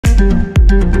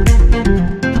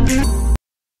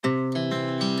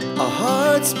Our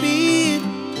hearts beat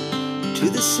to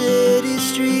the city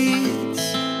streets.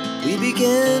 We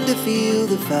began to feel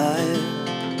the fire.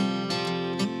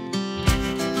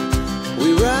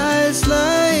 We rise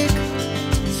like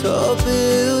tall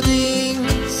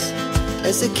buildings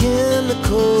as the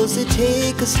chemicals, they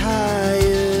take us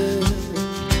higher.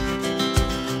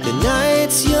 The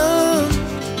night's young,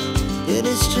 it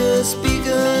has just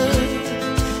begun,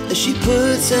 as she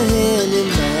puts her hand in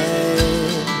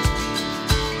mine.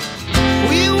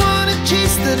 We wanna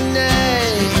chase the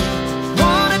night,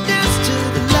 wanna dance to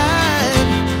the light,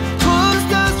 pull the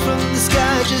stars from the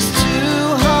sky, just two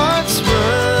hearts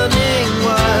running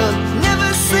wild. Never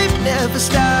sleep, never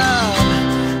stop,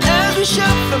 as we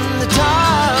shout from the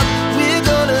top.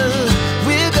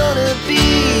 We're gonna be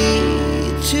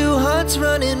two hearts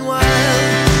running wild.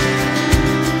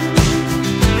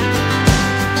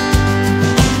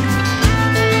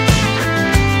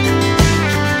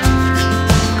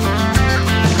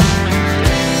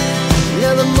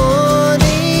 Now the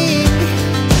morning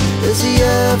is the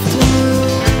afternoon.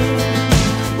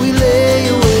 We lay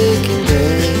awake in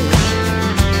bed.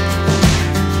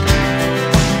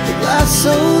 It laughs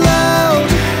so loud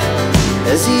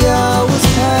as the hours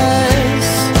pass.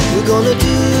 We're gonna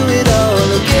do